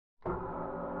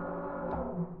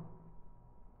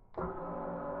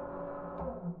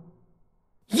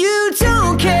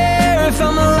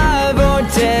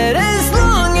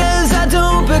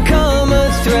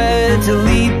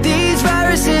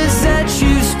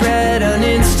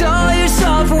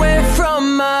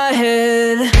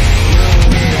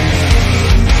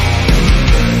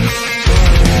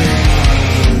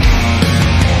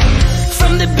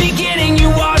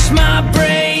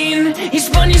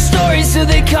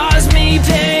cause me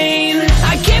pain.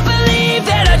 I can't believe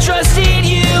that I trusted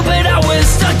you, but I was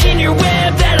stuck in your web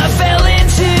that I fell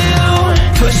into.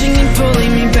 Pushing and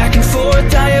pulling me back and forth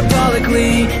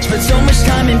diabolically. Spent so much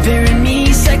time impairing me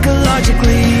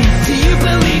psychologically. Do you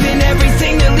believe in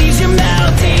everything that leaves your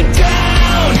mouth deep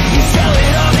down? You sell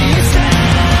it all to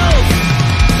yourself.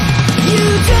 You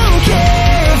don't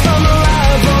care if I'm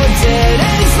alive or dead,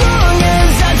 as long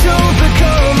as I don't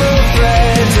become a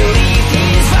threat. Delete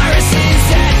these viruses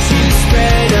that you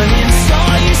spread.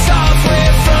 Uninstall your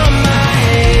software from my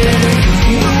head.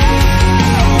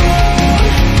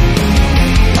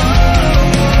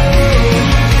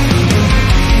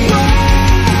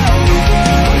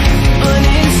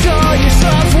 Uninstall your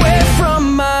software from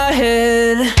my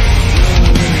head.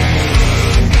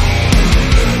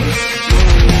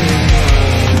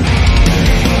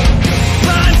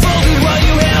 Blindfolded while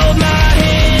you held my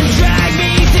hand, drag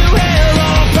me through hell,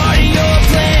 all part of your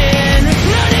plan.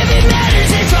 None of it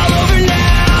matters, it's all over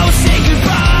now. Say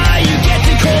goodbye, you get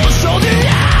the cold shoulder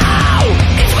now.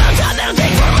 It's about time that I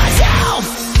take for myself.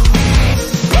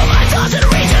 Put my thoughts in a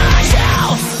reach on my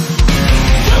shelf.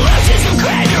 Delusions of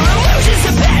grandeur, illusions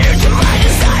of pattern to my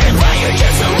desires, but you're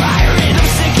just a liar and I'm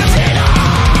sick of it all.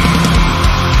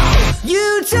 You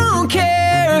don't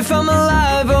care if I'm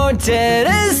alive or dead,